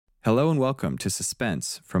Hello and welcome to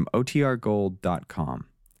Suspense from OTRGold.com.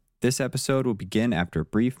 This episode will begin after a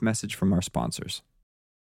brief message from our sponsors.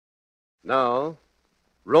 Now,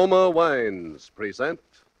 Roma Wines present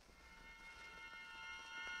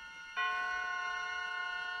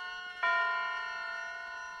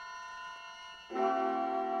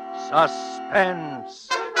Suspense.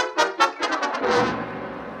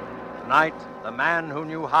 Tonight, The Man Who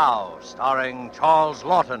Knew How, starring Charles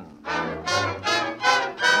Laughton.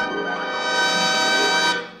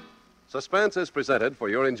 Suspense is presented for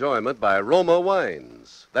your enjoyment by Roma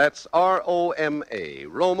Wines. That's R-O-M-A,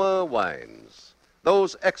 Roma Wines.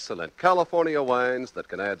 Those excellent California wines that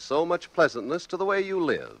can add so much pleasantness to the way you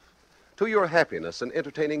live, to your happiness in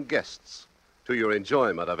entertaining guests, to your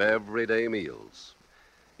enjoyment of everyday meals.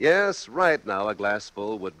 Yes, right now a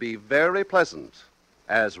glassful would be very pleasant,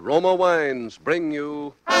 as Roma Wines bring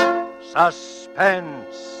you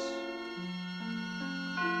Suspense.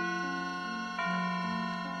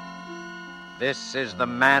 This is the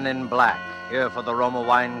Man in Black, here for the Roma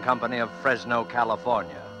Wine Company of Fresno,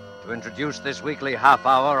 California, to introduce this weekly half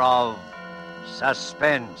hour of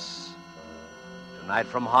Suspense. Tonight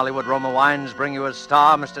from Hollywood, Roma Wines bring you as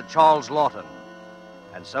star Mr. Charles Laughton.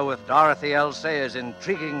 And so with Dorothy L. Sayers'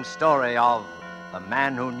 intriguing story of The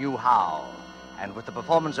Man Who Knew How, and with the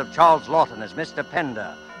performance of Charles Laughton as Mr.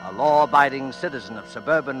 Pender, a law-abiding citizen of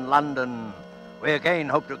suburban London, we again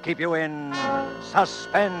hope to keep you in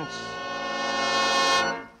suspense.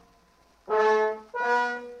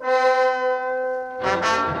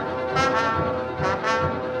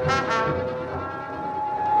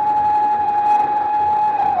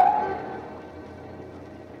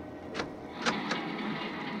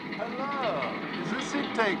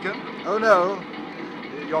 Oh, no.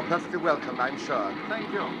 You're perfectly welcome, I'm sure.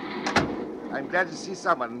 Thank you. I'm glad to see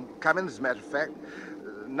someone come in, as a matter of fact.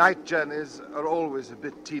 Night journeys are always a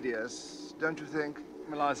bit tedious, don't you think?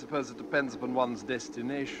 Well, I suppose it depends upon one's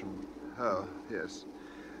destination. Oh, yes.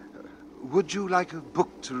 Would you like a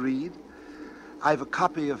book to read? I've a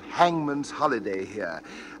copy of Hangman's Holiday here.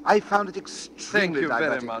 I found it Thank extremely you very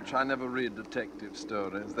diverting. much. I never read detective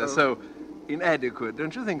stories. They're so inadequate,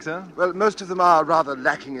 don't you think so? Well, most of them are rather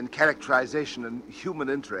lacking in characterization and human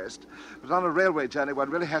interest. But on a railway journey, one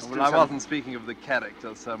really has to Well, I wasn't speaking of the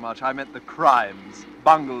characters so much. I meant the crimes.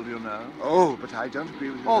 Bungled, you know. Oh, but I don't agree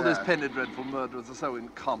with you All there. these penny dreadful murderers are so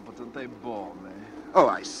incompetent, they bore me. Oh,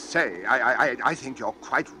 I say, I think you're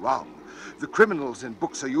quite wrong. The criminals in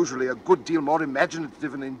books are usually a good deal more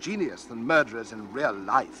imaginative and ingenious than murderers in real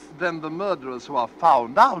life. Then the murderers who are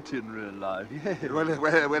found out in real life, yes.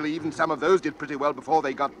 Well, even some of those did pretty well before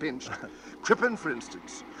they got pinched. Crippen, for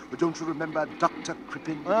instance. Don't you remember Dr.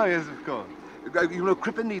 Crippen? Oh, yes, of course. You know,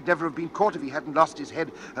 Crippen need never have been caught if he hadn't lost his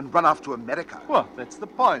head and run off to America. Well, that's the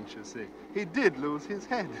point, you see. He did lose his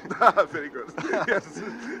head. Very good. Yes.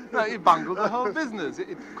 No, he bungled the whole business.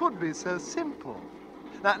 It could be so simple.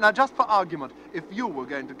 Now, just for argument, if you were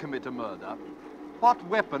going to commit a murder, what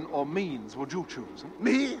weapon or means would you choose?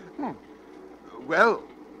 Me? Well,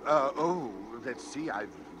 let's see.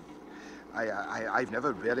 I've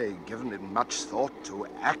never really given it much thought to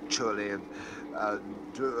actually.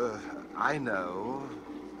 I know.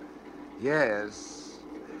 Yes,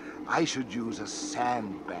 I should use a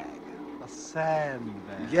sandbag. A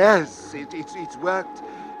sandbag? Yes, it's worked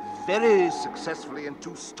very successfully in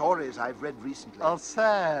 2 stories I've read recently. A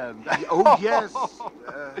sandbag? Oh, yes.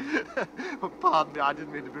 Pardon me, I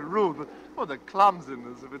didn't mean to be rude, but the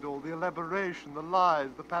clumsiness of it all, the elaboration, the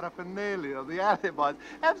lies, the paraphernalia, the alibis,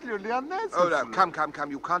 absolutely unnecessary. Oh, no,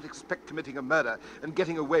 come. You can't expect committing a murder and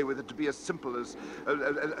getting away with it to be as simple as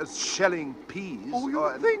shelling peas. Oh, you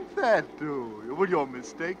think that, do you? Well, you're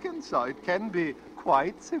mistaken, sir. It can be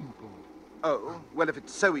quite simple. Oh, well, if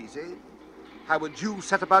it's so easy, how would you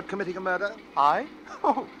set about committing a murder? I?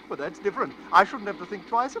 Oh, well, that's different. I shouldn't have to think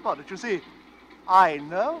twice about it. You see, I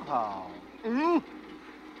know how. You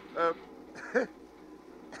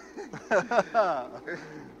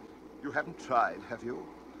haven't tried, have you?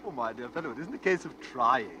 Oh, my dear fellow, it isn't a case of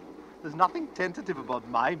trying. There's nothing tentative about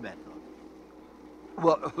my method.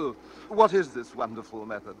 Well, what is this wonderful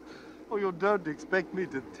method? Oh, you don't expect me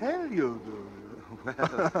to tell you, do you?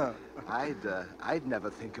 Well, I'd never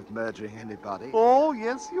think of murdering anybody. Oh,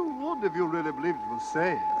 yes, you would if you really believed it was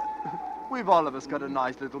safe. We've all of us got a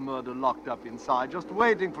nice little murder locked up inside, just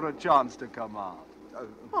waiting for a chance to come out.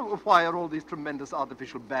 Oh, why are all these tremendous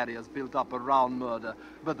artificial barriers built up around murder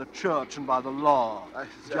by the church and by the law?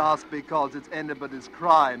 Just because it's anybody's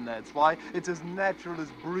crime, that's why. It's as natural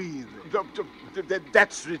as breathing.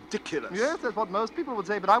 That's ridiculous. Yes, that's what most people would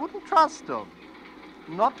say, but I wouldn't trust them.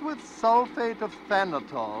 Not with sulfate of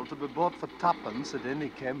thanatol to be bought for tuppence at any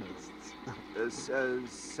chemist's.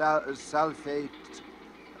 Sulfate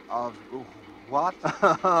of what?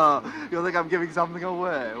 You think I'm giving something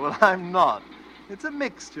away? Well, I'm not. It's a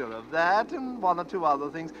mixture of that and one or two other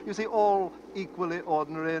things. You see, all equally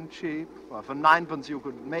ordinary and cheap. Well, for 9p you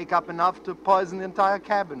could make up enough to poison the entire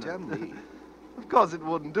cabinet. Tell me. Of course, it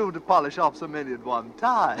wouldn't do to polish off so many at one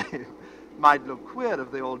time. Might look queer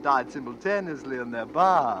if they all died simultaneously in their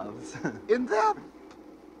baths.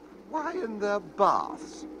 Why in their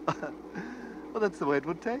baths? Well, that's the way it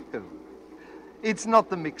would take them. It's not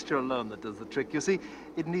the mixture alone that does the trick. You see,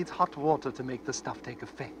 it needs hot water to make the stuff take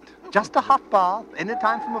effect. Just a hot bath, any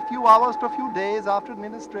time from a few hours to a few days after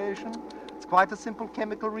administration. It's quite a simple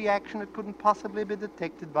chemical reaction. It couldn't possibly be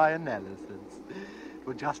detected by analysis. It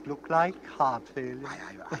would just look like heart failure.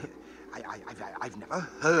 I've never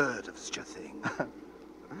heard of such a thing.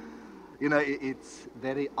 You know, it's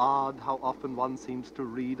very odd how often one seems to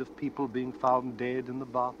read of people being found dead in the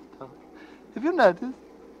bathtub. Have you noticed?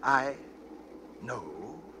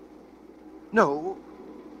 No.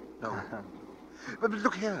 But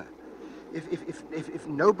look here. If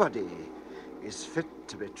nobody is fit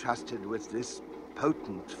to be trusted with this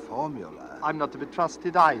potent formula... I'm not to be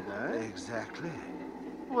trusted either. Exactly.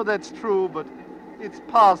 Well, that's true, but it's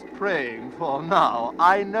past praying for now.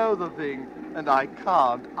 I know the thing, and I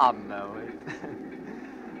can't unknow it.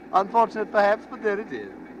 Unfortunate, perhaps, but there it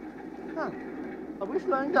is. Huh. Are we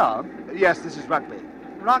slowing down? Yes, this is Rugby.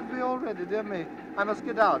 Rugby already, dear me. I must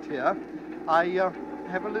get out here. I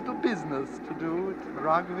have a little business to do at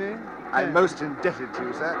Rugby. I'm most indebted to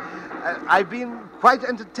you, sir. I've been quite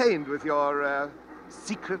entertained with your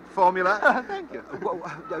secret formula. Thank you.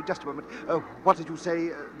 Just a moment. What did you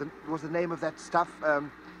say was the name of that stuff?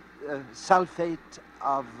 Sulfate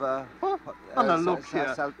of... Now, look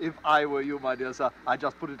here. If I were you, my dear sir, I'd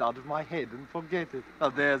just put it out of my head and forget it. Now,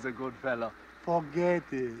 there's a good fellow. Forget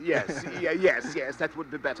it. Yes, yes, that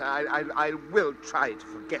would be better. I will try to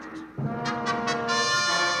forget it.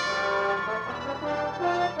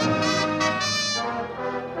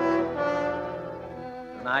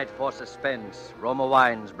 Tonight, for suspense, Roma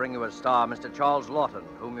Wines bring you as star Mr. Charles Lawton,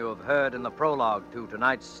 whom you have heard in the prologue to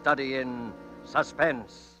tonight's study in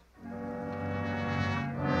suspense.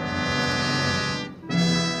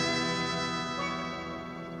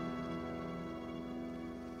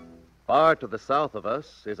 Far to the south of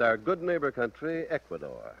us is our good neighbor country,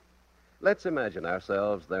 Ecuador. Let's imagine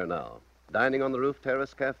ourselves there now, dining on the roof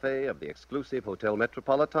terrace cafe of the exclusive Hotel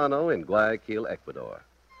Metropolitano in Guayaquil, Ecuador.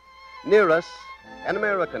 Near us, an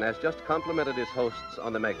American has just complimented his hosts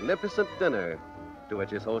on the magnificent dinner, to which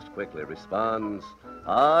his host quickly responds,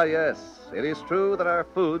 "Ah, yes, it is true that our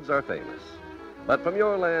foods are famous. But from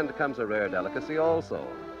your land comes a rare delicacy also.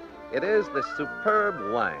 It is this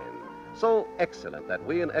superb wine, so excellent that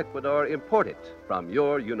we in Ecuador import it from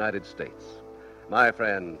your United States. My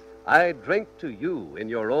friend, I drink to you in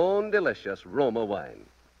your own delicious Roma wine."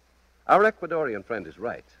 Our Ecuadorian friend is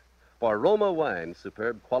right, for Roma wine's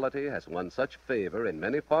superb quality has won such favor in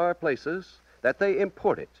many far places that they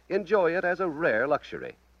import it, enjoy it as a rare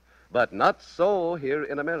luxury. But not so here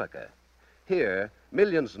in America. Here,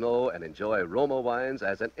 millions know and enjoy Roma wines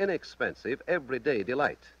as an inexpensive, everyday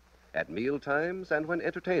delight, at meal times and when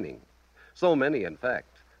entertaining. So many, in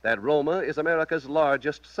fact, that Roma is America's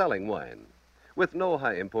largest selling wine. With no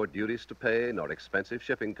high import duties to pay nor expensive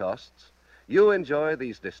shipping costs, you enjoy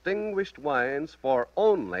these distinguished wines for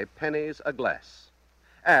only pennies a glass.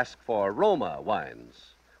 Ask for Roma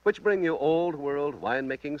wines, which bring you old-world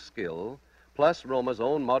winemaking skill, plus Roma's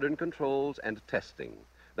own modern controls and testing.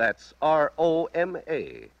 That's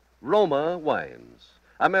R-O-M-A, Roma Wines,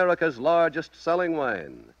 America's largest selling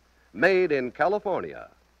wine, made in California,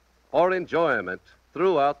 for enjoyment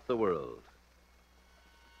throughout the world.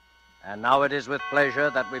 And now it is with pleasure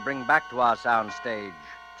that we bring back to our soundstage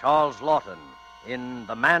Charles Lawton in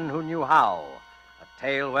The Man Who Knew How, a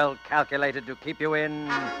tale well calculated to keep you in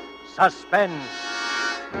suspense.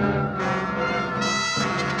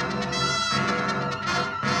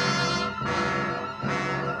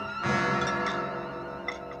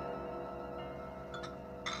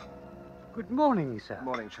 Good morning, sir.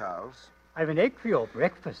 Morning, Charles. I've an egg for your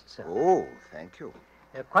breakfast, sir. Oh, thank you.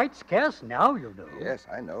 They're quite scarce now, you know. Yes,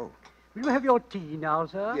 I know. Will you have your tea now,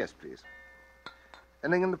 sir? Yes, please.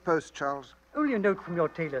 Anything in the post, Charles? Only a note from your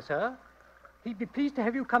tailor, sir. He'd be pleased to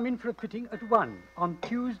have you come in for a fitting at 1 on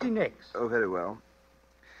Tuesday next. Oh, very well.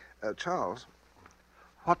 Charles,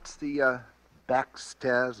 what's the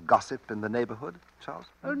backstairs gossip in the neighborhood, Charles?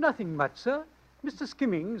 Oh, nothing much, sir. Mr.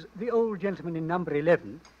 Skimmings, the old gentleman in number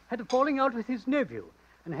 11, had a falling out with his nephew,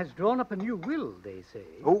 and has drawn up a new will, they say.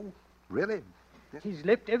 Oh, really? Yes. He's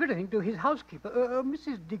left everything to his housekeeper,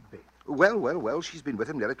 Mrs. Digby. Well, she's been with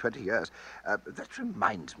him nearly 20 years. That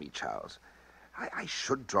reminds me, Charles. I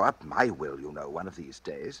should draw up my will, you know, one of these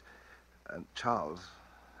days. Charles,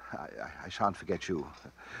 I shan't forget you.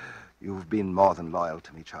 You've been more than loyal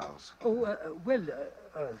to me, Charles.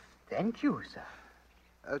 Thank you,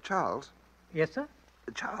 sir. Charles? Yes, sir?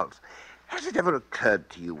 Charles, has it ever occurred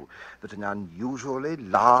to you that an unusually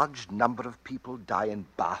large number of people die in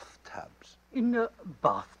bathtubs? In a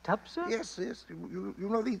bathtub, sir? Yes. You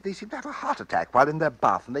know, they seem to have a heart attack while in their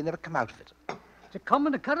bath, and they never come out of it. It's a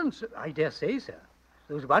common occurrence, I dare say, sir.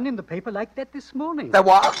 There was one in the paper like that this morning. There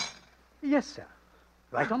was? Yes, sir.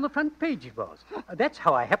 Right on the front page it was. That's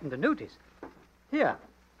how I happened to notice. Here,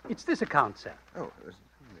 it's this account, sir. Oh,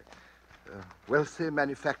 wealthy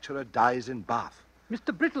manufacturer dies in Bath.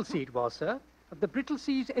 Mr. Brittleseed was, sir, of the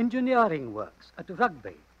Brittleseed's Engineering Works at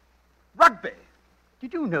Rugby. Rugby?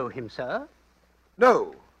 Did you know him, sir?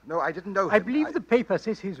 No, I didn't know him. I believe the paper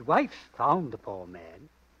says his wife found the poor man.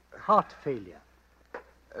 Heart failure.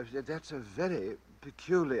 That's a very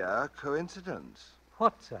peculiar coincidence.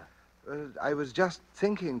 What, sir? I was just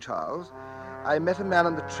thinking, Charles. I met a man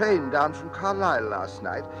on the train down from Carlisle last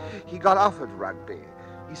night. He got off at Rugby.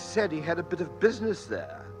 He said he had a bit of business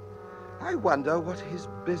there. I wonder what his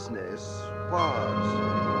business was.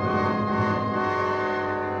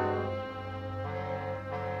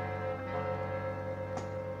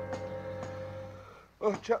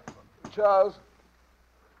 Oh, Charles,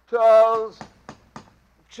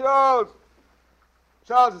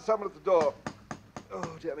 there's someone at the door.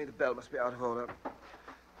 Oh, dear me, the bell must be out of order.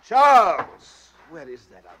 Charles! Where is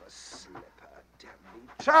that other slipper? Damn me.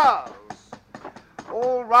 Charles!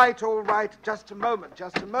 All right. Just a moment.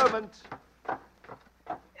 Is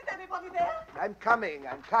anybody there? I'm coming.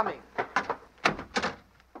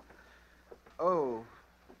 Oh,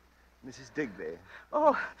 Mrs. Digby.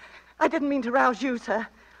 Oh, I didn't mean to rouse you, sir.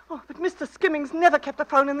 Oh, but Mr. Skimmings never kept a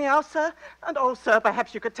phone in the house, sir. And, oh, sir,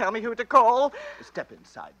 perhaps you could tell me who to call. Step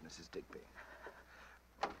inside, Mrs. Digby.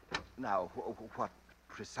 Now, what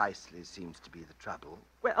precisely seems to be the trouble?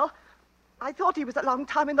 Well, I thought he was a long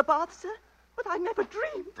time in the bath, sir, but I never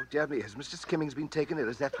dreamed. Oh, dear me, has Mr. Skimmings been taken ill?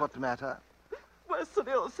 Is that what's the matter? Worse than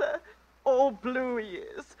ill, sir. All blue he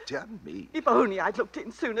is. Dear me. If only I'd looked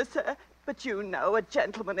in sooner, sir. But you know a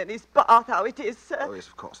gentleman in his bath how it is, sir. Oh, yes,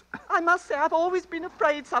 of course. I must say I've always been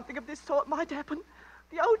afraid something of this sort might happen.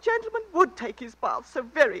 The old gentleman would take his bath so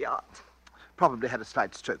very hard. Probably had a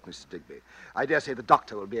slight stroke, Mrs. Digby. I dare say the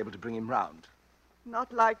doctor will be able to bring him round.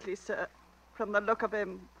 Not likely, sir. From the look of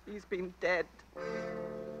him, he's been dead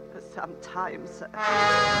for some time, sir.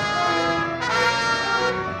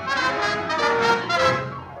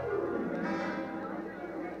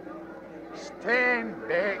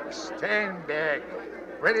 Stand back.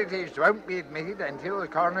 Relatives won't be admitted until the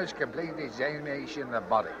coroner's completed examination of the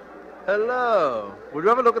body. Hello. Would you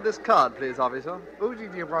have a look at this card, please, officer? Who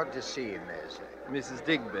did you want to see in there, sir? Mrs.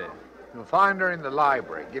 Digby. You'll find her in the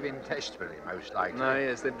library, giving testimony, most likely. Ah,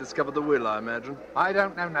 yes, they've discovered the will, I imagine. I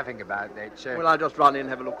don't know nothing about that, sir. Well, I'll just run in and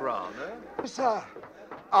have a look round, eh?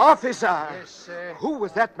 Officer! Yes, sir. Who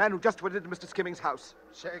was that man who just went into Mr. Skimmings' house?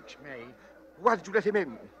 Search me. Why did you let him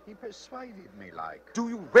in? He persuaded me, like. Do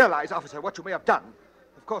you realize, officer, what you may have done?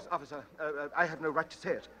 Of course, officer, I have no right to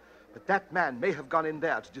say it, but that man may have gone in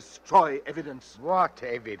there to destroy evidence. What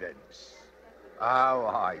evidence? Oh,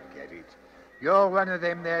 I get it. You're one of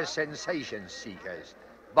them there sensation seekers,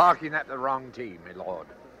 barking at the wrong team, my lord.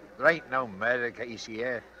 There ain't no murder case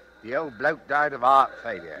here. The old bloke died of heart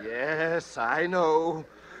failure. Yes, I know.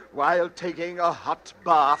 While taking a hot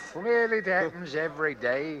bath. Well, it happens every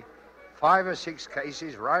day. 5 or 6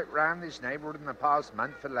 cases right round this neighborhood in the past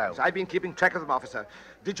month alone. I've been keeping track of them, officer.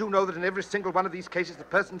 Did you know that in every single one of these cases, the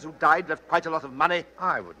persons who died left quite a lot of money?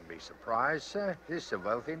 I wouldn't be surprised, sir. This is a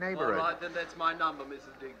wealthy neighborhood. All right, then that's my number,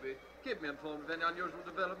 Mrs. Digby. Keep me informed of any unusual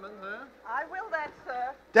development, huh? I will that,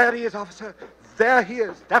 sir. There he is, officer. There he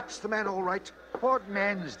is. That's the man, all right. What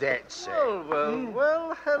man's that, sir?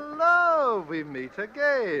 Well, hello. We meet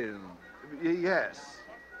again. Yes.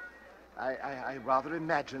 I rather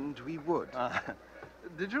imagined we would.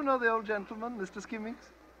 Did you know the old gentleman, Mr.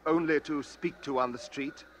 Skimmings? Only to speak to on the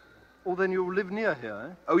street. Oh, then you live near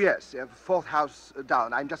here, eh? Oh, yes. 4th house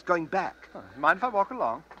down. I'm just going back. Mind if I walk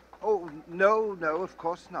along? Oh, no, of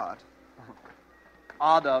course not.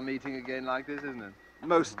 Odd our meeting again like this, isn't it?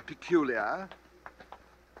 Most peculiar.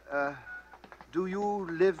 Do you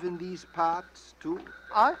live in these parts, too?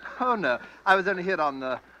 I? Oh, no. I was only here on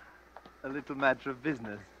a little matter of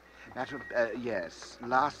business. Yes.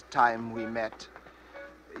 Last time we met,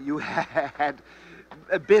 you had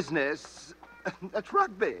business at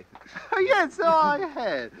Rugby. Yes, so I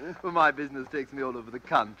had. Well, my business takes me all over the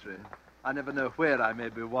country. I never know where I may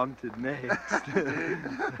be wanted next.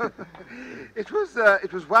 It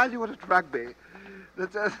was while you were at Rugby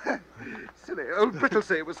that silly old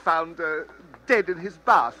Brittlesey was found dead in his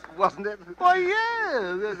bath, wasn't it? Why,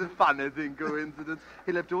 yeah, there's a funny thing, coincidence.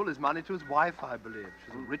 He left all his money to his wife, I believe.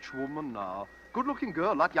 She's a rich woman now. Good-looking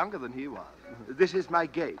girl, a lot younger than he was. This is my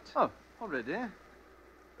gate. Oh, already?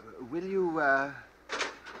 Will you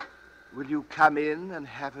come in and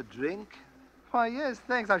have a drink? Why, yes,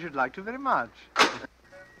 thanks. I should like to very much.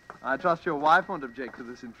 I trust your wife won't object to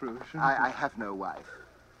this intrusion. I have no wife.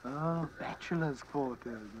 Oh, bachelor's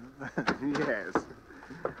quarters. Yes.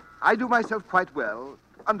 I do myself quite well,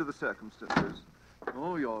 under the circumstances.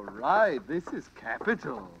 Oh, you're right. This is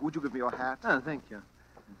capital. Would you give me your hat? Oh, thank you.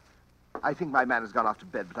 I think my man has gone off to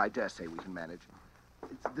bed, but I dare say we can manage.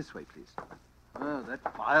 It's this way, please. Oh, that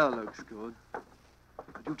fire looks good.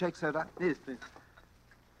 Could you take soda? Yes, please.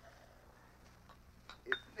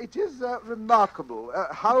 It is remarkable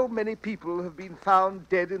how many people have been found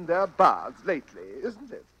dead in their baths lately,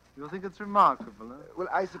 isn't it? You think it's remarkable, huh? Well,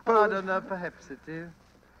 I suppose... I don't know, perhaps it is.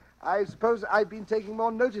 I suppose I've been taking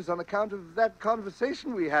more notice on account of that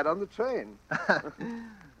conversation we had on the train.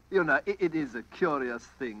 You know, it is a curious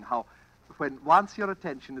thing how, when once your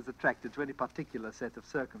attention is attracted to any particular set of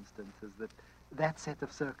circumstances, that set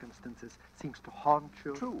of circumstances seems to haunt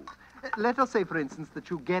you. True. Let us say, for instance, that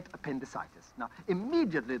you get appendicitis. Now,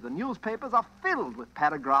 immediately the newspapers are filled with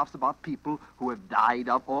paragraphs about people who have died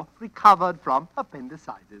of or recovered from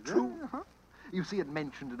appendicitis. True. Uh-huh. You see it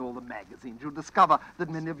mentioned in all the magazines. You discover that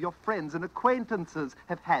many of your friends and acquaintances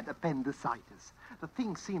have had appendicitis. The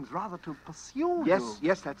thing seems rather to pursue you.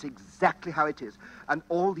 Yes, that's exactly how it is. And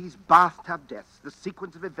all these bathtub deaths, the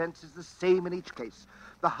sequence of events is the same in each case.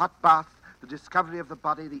 The hot bath, the discovery of the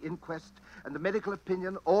body, the inquest, and the medical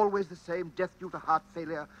opinion, always the same, death due to heart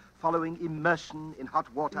failure following immersion in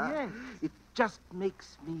hot water. Yes. It just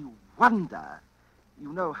makes me wonder,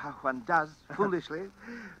 you know how one does, foolishly,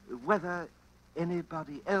 whether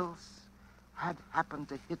anybody else had happened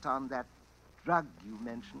to hit on that drug you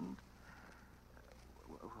mentioned.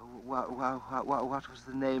 What was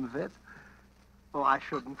the name of it? Oh, I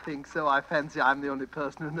shouldn't think so. I fancy I'm the only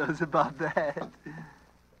person who knows about that.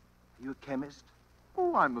 You a chemist?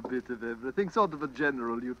 Oh, I'm a bit of everything, sort of a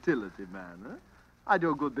general utility man, huh? I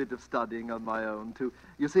do a good bit of studying on my own, too.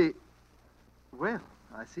 You see, well,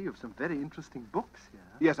 I see you've some very interesting books here.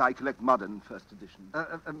 Yes, I collect modern first editions.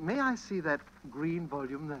 May I see that green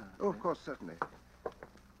volume there? Oh, of course, certainly.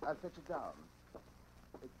 I'll fetch it down.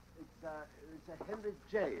 It's a Henry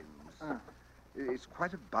James. It's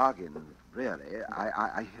quite a bargain, really.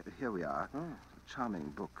 Here we are. Oh. Charming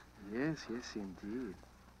book. Yes, indeed.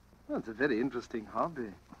 Well, it's a very interesting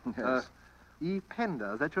hobby. Yes. E.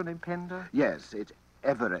 Pender, is that your name, Pender? Yes, it's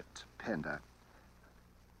Everett Pender.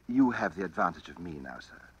 You have the advantage of me now,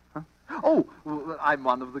 sir. Huh? Oh, well, I'm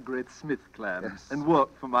one of the great Smith clan, Yes. and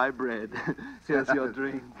work for my bread. Here's your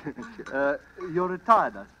drink. You're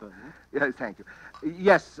retired, I suppose. Eh? Yes, thank you.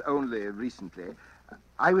 Yes, only recently.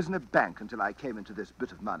 I was in a bank until I came into this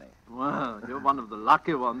bit of money. Well, you're one of the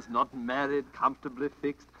lucky ones, not married, comfortably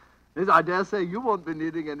fixed. Yes, I dare say you won't be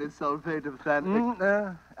needing any sulfate of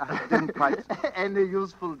xanthic. I didn't quite... Any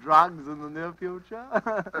useful drugs in the near future?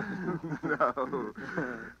 No.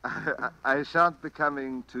 I shan't be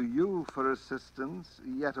coming to you for assistance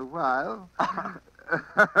yet a while.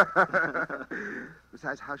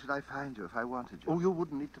 Besides, how should I find you if I wanted you? Oh, you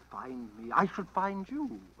wouldn't need to find me. I should find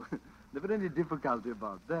you. Never any difficulty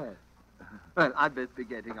about that. Well, I'd best be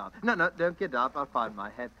getting on. No, don't get up. I'll find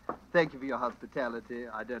my hat. Thank you for your hospitality.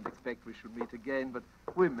 I don't expect we should meet again, but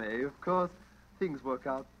we may, of course. Things work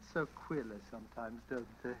out so queerly sometimes, don't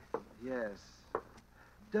they? Yes.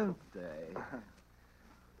 Don't they?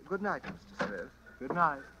 Good night, Mr. Smith. Good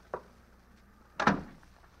night.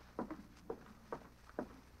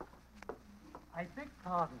 I beg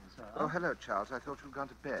pardon, sir. Oh, hello, Charles. I thought you'd gone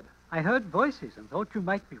to bed. I heard voices and thought you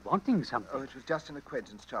might be wanting something. Oh, it was just an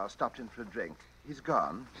acquaintance, Charles. Stopped in for a drink. He's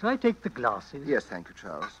gone. Shall I take the glasses? Yes, thank you,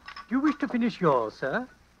 Charles. Do you wish to finish yours, sir?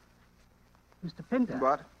 Mr. Pender.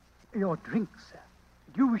 What? Your drink, sir.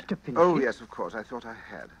 Do you wish to finish Oh, it? yes, of course. I thought I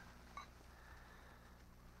had.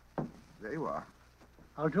 There you are.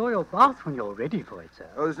 I'll draw your bath when you're ready for it, sir.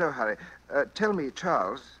 Oh, there's no hurry. Tell me,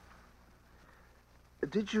 Charles,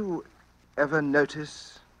 did you ever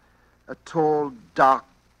notice a tall, dark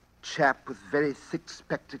chap with very thick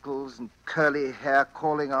spectacles and curly hair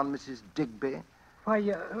calling on Mrs. Digby? Why,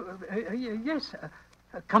 yes.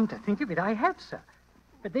 Come to think of it, I have, sir.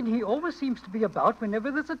 But then he always seems to be about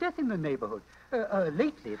whenever there's a death in the neighborhood.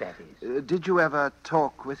 Lately, that is. Did you ever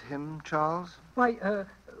talk with him, Charles? Why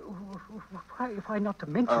not to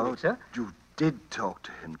mention it, sir? You did talk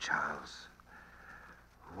to him, Charles.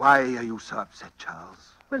 Why are you so upset,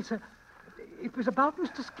 Charles? Well, sir, it was about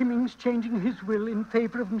Mr. Skimmings changing his will in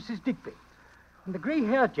favor of Mrs. Digby. And the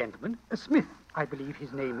grey-haired gentleman, Smith, I believe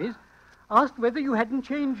his name is, asked whether you hadn't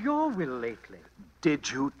changed your will lately. Did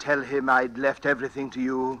you tell him I'd left everything to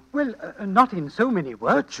you? Well, not in so many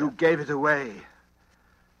words. But you gave it away.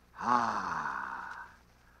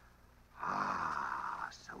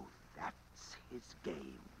 So that's his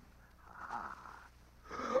game.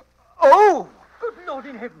 Oh! Good Lord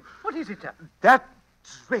in heaven, what is it, sir? That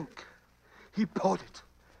drink. He poured it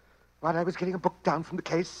while I was getting a book down from the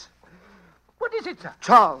case. What is it, sir?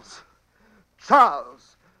 Charles,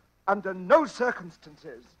 under no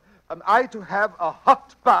circumstances am I to have a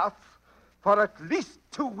hot bath for at least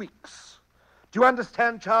 2 weeks. Do you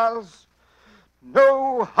understand, Charles?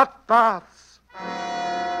 No hot baths.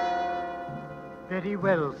 Very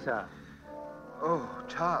well, sir. Oh,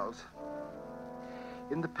 Charles,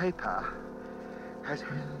 in the paper, has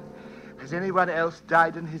anyone else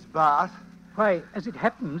died in his bath? Why, as it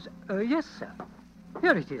happens, yes, sir.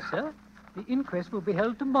 Here it is, sir. The inquest will be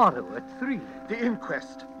held tomorrow at 3. The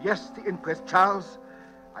inquest. Yes, the inquest, Charles.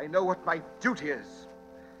 I know what my duty is.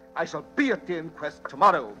 I shall be at the inquest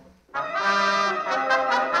tomorrow.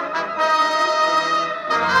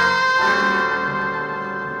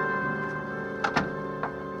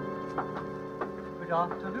 Good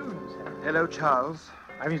afternoon, sir. Hello, Charles.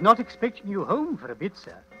 I was not expecting you home for a bit,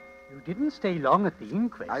 sir. You didn't stay long at the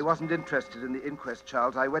inquest. I wasn't interested in the inquest,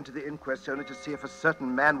 Charles. I went to the inquest only to see if a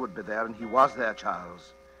certain man would be there, and he was there,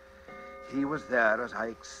 Charles. He was there as I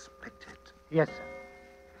expected. Yes, sir.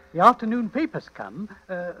 The afternoon papers come.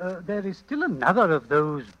 There is still another of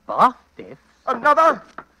those bath deaths. Another?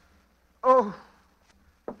 Oh,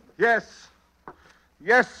 yes.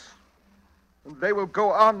 Yes. And they will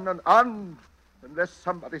go on and on unless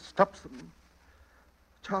somebody stops them.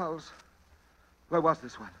 Charles, where was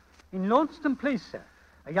this one? In Launceston Place, sir.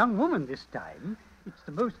 A young woman this time. It's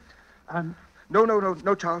the most...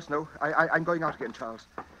 No, Charles, no. I'm going out again, Charles.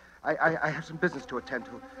 I have some business to attend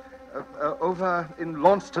to. Over in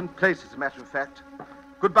Launceston Place, as a matter of fact.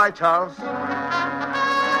 Goodbye, Charles. Yes,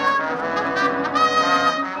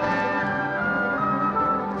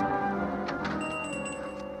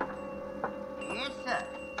 sir.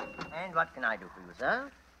 And what can I do for you, sir?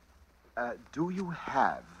 Do you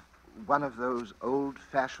have one of those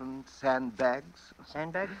old-fashioned sandbags?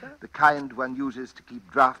 Sandbags, sir? The kind one uses to keep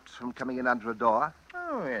drafts from coming in under a door?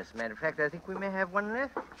 Oh, yes. As a matter of fact, I think we may have one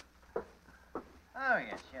left. Oh,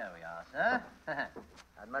 yes, here we are, sir.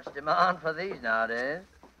 Not much demand for these nowadays.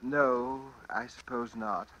 No, I suppose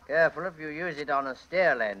not. Careful if you use it on a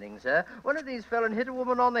stair landing, sir. One of these fell and hit a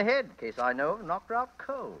woman on the head, case I know of, knocked her out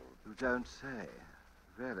cold. You don't say.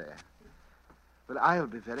 Really? Well, I'll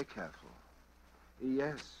be very careful.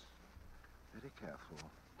 Yes, very careful.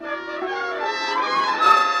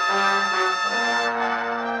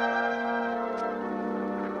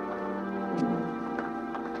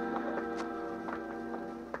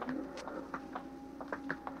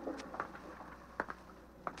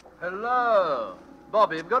 Hello.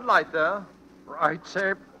 Bobby, you've got light there. Right,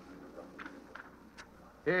 sir.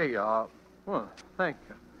 Here you are. Well, thank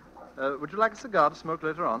you. Would you like a cigar to smoke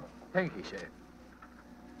later on? Thank you, sir.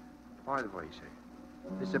 By the way, sir,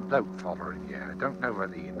 there's a bloke following you. I don't know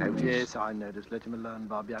whether you noticed. Yes, I noticed. Let him alone,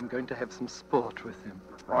 Bobby. I'm going to have some sport with him.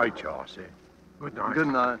 Right, you are, sir. Good night. Good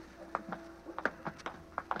night.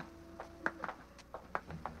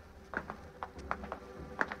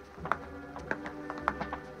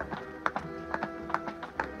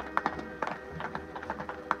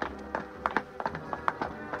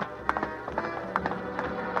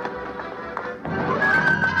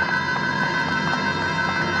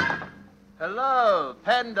 Hello,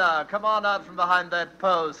 Panda. Come on out from behind that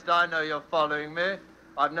post. I know you're following me.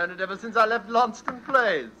 I've known it ever since I left Launceston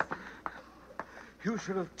Place. You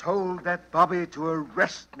should have told that Bobby to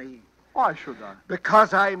arrest me. Why should I?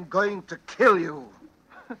 Because I'm going to kill you.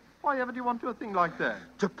 Why ever do you want to do a thing like that?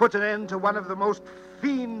 To put an end to one of the most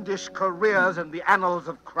fiendish careers in the annals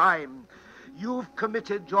of crime. You've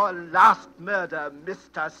committed your last murder,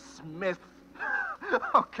 Mr. Smith.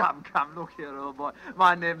 Oh, come, look here, old boy.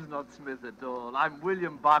 My name's not Smith at all. I'm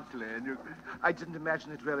William Bartley, and you... I didn't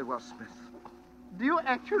imagine it really was Smith. Do you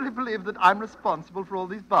actually believe that I'm responsible for all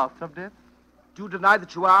these bathtub deaths? Do you deny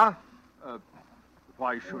that you are?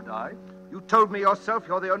 Why should I? You told me yourself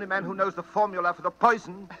you're the only man who knows the formula for the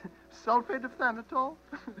poison. Sulfate of thanatol?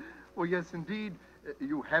 Well, yes, indeed.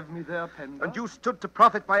 You have me there, Pender? And you stood to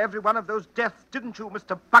profit by every one of those deaths, didn't you,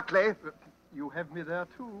 Mr. Buckley? You have me there,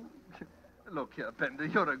 too? Look here, Pender,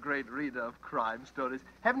 you're a great reader of crime stories.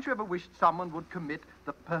 Haven't you ever wished someone would commit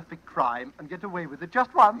the perfect crime and get away with it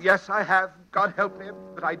just once? Yes, I have. God help me,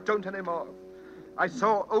 but I don't anymore. I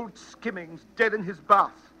saw old Skimmings dead in his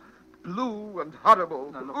bath. Blue and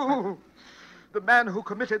horrible. Now, look, Ooh. The man who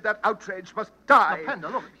committed that outrage must die. Now, Pender,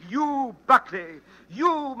 look. You, Buckley,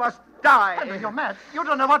 you must die. Pender, you're mad. You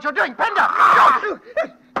don't know what you're doing. Pender!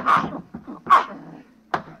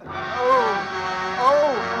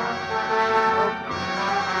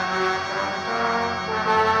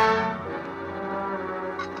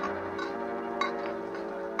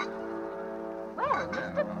 Well,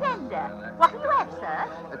 Mr. Pender, what'll you have, sir?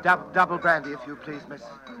 Double brandy, if you please, miss.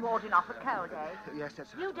 Warding off a cold, eh? Yes, that's...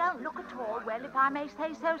 You don't look at all well, if I may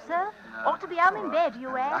say so, sir. Ought to be home in bed,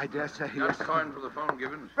 you, eh? I dare say, yes. Just coin for the phone,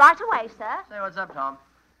 Gibbons. Right away, sir. Say what's up, Tom.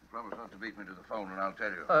 Promise not to beat me to the phone, and I'll tell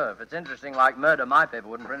you. Oh, if it's interesting like murder, my paper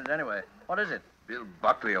wouldn't print it anyway. What is it? Bill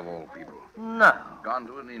Buckley, of all people. No. Gone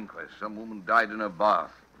to an inquest. Some woman died in her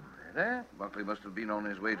bath. Really? Buckley must have been on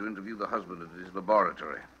his way to interview the husband at his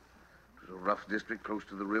laboratory. It was a rough district close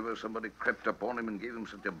to the river. Somebody crept up on him and gave him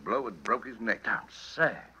such a blow it broke his neck. Don't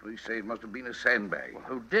say. Police say it must have been a sandbag.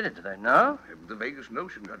 Who did it, do they know? The Vegas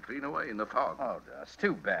notion got clean away in the fog. Oh, that's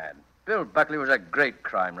too bad. Bill Buckley was a great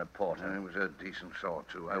crime reporter. He was a decent sort,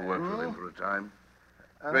 too. I worked with him for a time.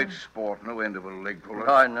 Great sport, no end of a leg puller.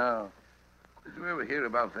 I know. Did you ever hear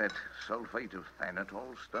about that sulfate of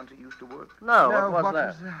thanatol stunt he used to work? No, what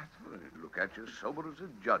was that? Well, he'd look at you sober as a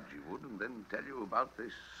judge, he would, and then tell you about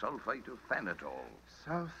this sulfate of thanatol.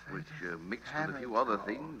 Sulfate Which, mixed with a few other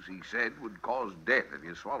things, he said would cause death if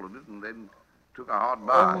you swallowed it and then took a hard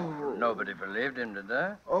bath. Nobody believed him, did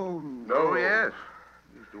they? Oh, no. Oh, yes.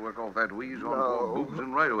 He used to work off that wheeze on poor boobs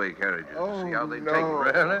and right-away carriages to see how they'd take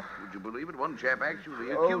it. Really? Would you believe it? One chap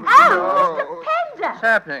actually accused Oh, Mr. Pender! What's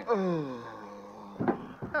happening?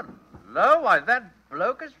 Hello? Why, that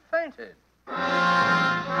bloke has fainted.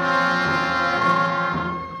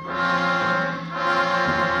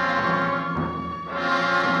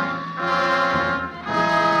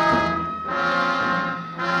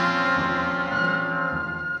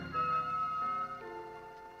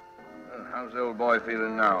 How's the old boy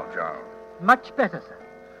feeling now, Charles? Much better, sir.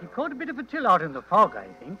 He caught a bit of a chill out in the fog, I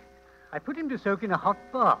think. I put him to soak in a hot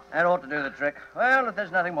bath. That ought to do the trick. Well, if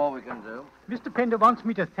there's nothing more we can do. Mr. Pender wants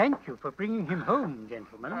me to thank you for bringing him home,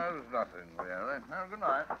 gentlemen. There's nothing, really. Now, good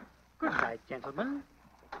night. Good night, gentlemen.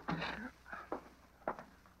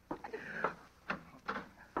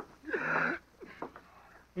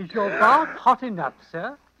 Is your bath hot enough,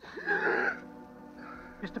 sir?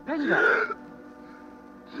 Mr. Pender.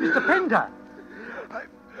 Mr. Pender!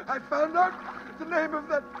 I found out the name of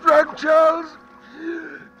that drug, Charles.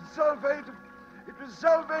 Sulfate of... It was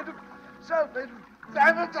sulfate of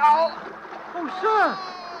Xanadol. Oh, sir!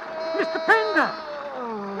 Mr. Pender!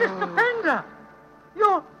 Mr. Pender!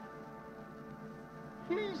 You're...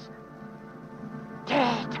 He's...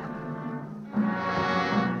 dead.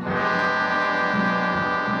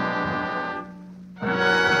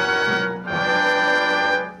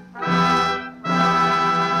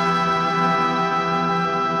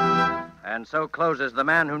 And so closes The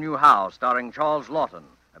Man Who Knew How, starring Charles Lawton.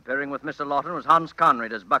 Appearing with Mr. Lawton was Hans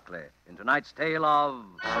Conried as Buckley in tonight's tale of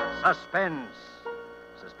Suspense.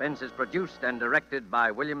 Suspense is produced and directed by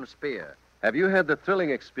William Spear. Have you had the thrilling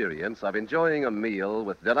experience of enjoying a meal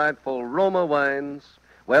with delightful Roma wines?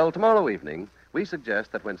 Well, tomorrow evening, we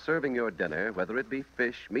suggest that when serving your dinner, whether it be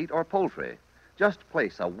fish, meat, or poultry, just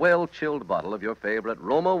place a well-chilled bottle of your favorite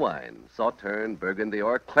Roma wine, Sauterne, Burgundy,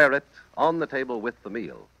 or Claret, on the table with the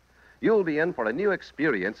meal. You'll be in for a new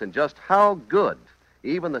experience in just how good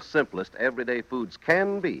even the simplest everyday foods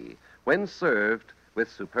can be when served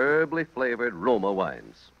with superbly flavored Roma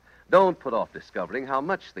wines. Don't put off discovering how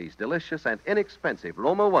much these delicious and inexpensive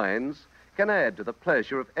Roma wines can add to the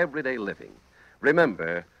pleasure of everyday living.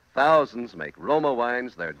 Remember, thousands make Roma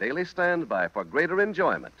wines their daily standby for greater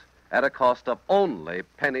enjoyment at a cost of only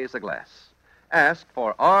pennies a glass. Ask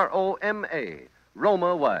for R-O-M-A,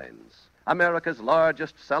 Roma Wines, America's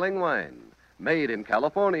largest selling wine, made in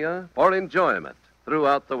California for enjoyment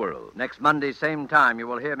throughout the world. Next Monday, same time, you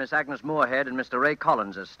will hear Miss Agnes Moorehead and Mr. Ray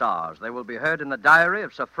Collins as stars. They will be heard in The Diary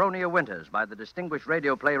of Sophronia Winters by the distinguished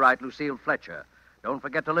radio playwright Lucille Fletcher. Don't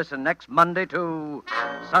forget to listen next Monday to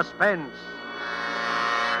Suspense.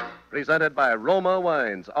 Presented by Roma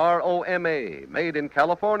Wines, R-O-M-A, made in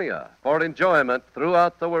California for enjoyment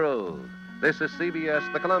throughout the world. This is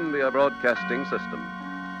CBS, the Columbia Broadcasting System.